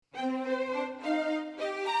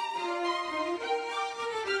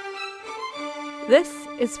This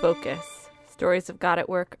is Focus, stories of God at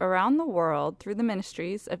work around the world through the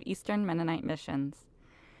ministries of Eastern Mennonite Missions.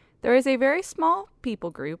 There is a very small people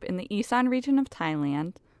group in the Isan region of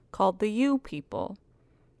Thailand called the Yu people.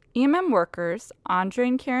 EMM workers, Andre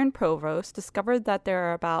and Karen Provost, discovered that there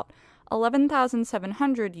are about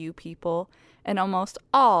 11,700 Yu people, and almost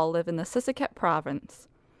all live in the Sisaket province.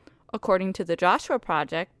 According to the Joshua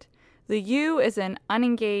Project, the Yu is an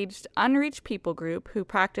unengaged, unreached people group who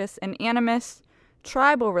practice an animist,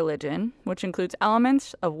 tribal religion, which includes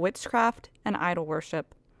elements of witchcraft and idol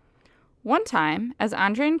worship. One time, as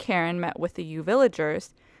Andre and Karen met with the Yu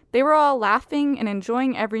villagers, they were all laughing and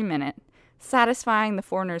enjoying every minute, satisfying the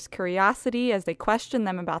foreigners' curiosity as they questioned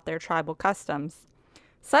them about their tribal customs.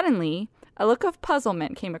 Suddenly, a look of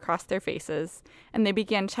puzzlement came across their faces, and they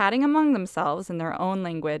began chatting among themselves in their own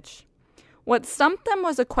language. What stumped them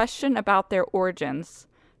was a question about their origins.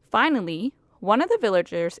 Finally, one of the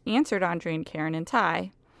villagers answered Andre and Karen in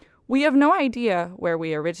Thai. "We have no idea where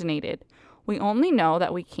we originated. We only know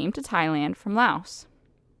that we came to Thailand from Laos."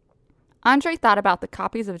 Andre thought about the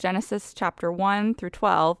copies of Genesis chapter 1 through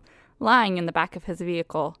 12 lying in the back of his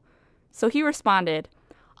vehicle. So he responded,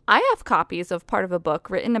 "I have copies of part of a book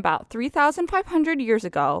written about 3,500 years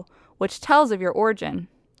ago, which tells of your origin."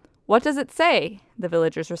 "What does it say?" the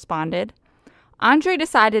villagers responded. Andre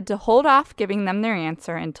decided to hold off giving them their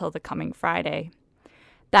answer until the coming Friday.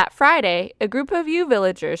 That Friday, a group of Yu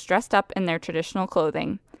villagers dressed up in their traditional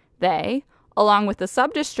clothing. They, along with the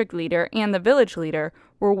sub-district leader and the village leader,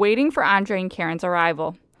 were waiting for Andre and Karen's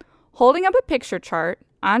arrival. Holding up a picture chart,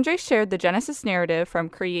 Andre shared the Genesis narrative from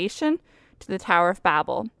creation to the Tower of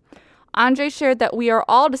Babel. Andre shared that we are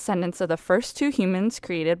all descendants of the first two humans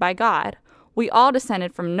created by God. We all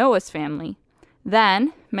descended from Noah's family.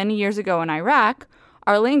 Then, many years ago in Iraq,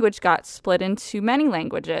 our language got split into many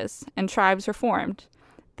languages, and tribes were formed.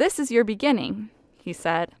 "This is your beginning," he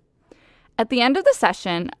said. At the end of the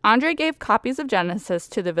session, Andre gave copies of Genesis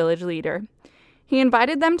to the village leader. He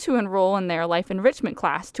invited them to enroll in their life enrichment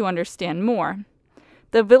class to understand more.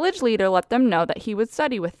 The village leader let them know that he would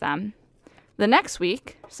study with them. The next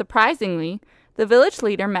week, surprisingly, the village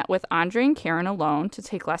leader met with Andre and Karen alone to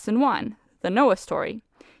take lesson 1, the Noah story.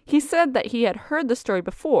 He said that he had heard the story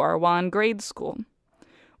before while in grade school.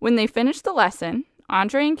 When they finished the lesson,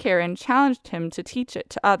 Andre and Karen challenged him to teach it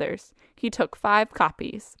to others. He took 5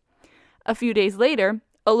 copies. A few days later,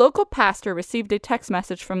 a local pastor received a text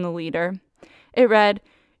message from the leader. It read,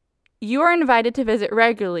 "You are invited to visit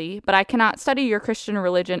regularly, but I cannot study your Christian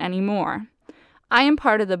religion anymore. I am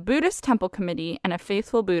part of the Buddhist Temple Committee and a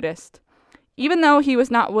faithful Buddhist." Even though he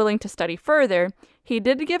was not willing to study further, he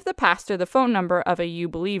did give the pastor the phone number of a Yu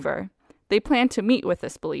believer. They planned to meet with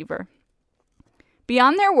this believer.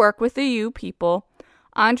 Beyond their work with the Yu people,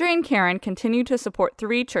 Andre and Karen continued to support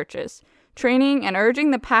 3 churches, training and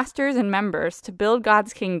urging the pastors and members to build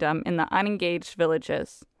God's kingdom in the unengaged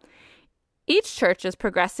villages. Each church is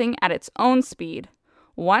progressing at its own speed.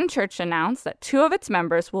 One church announced that 2 of its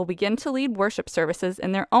members will begin to lead worship services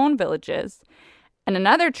in their own villages, and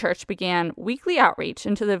another church began weekly outreach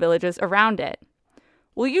into the villages around it.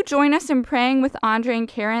 Will you join us in praying with Andre and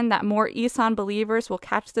Karen that more Isan believers will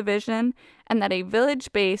catch the vision and that a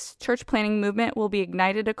village-based church planting movement will be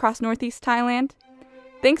ignited across Northeast Thailand?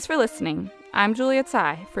 Thanks for listening. I'm Julia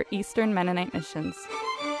Tsai for Eastern Mennonite Missions.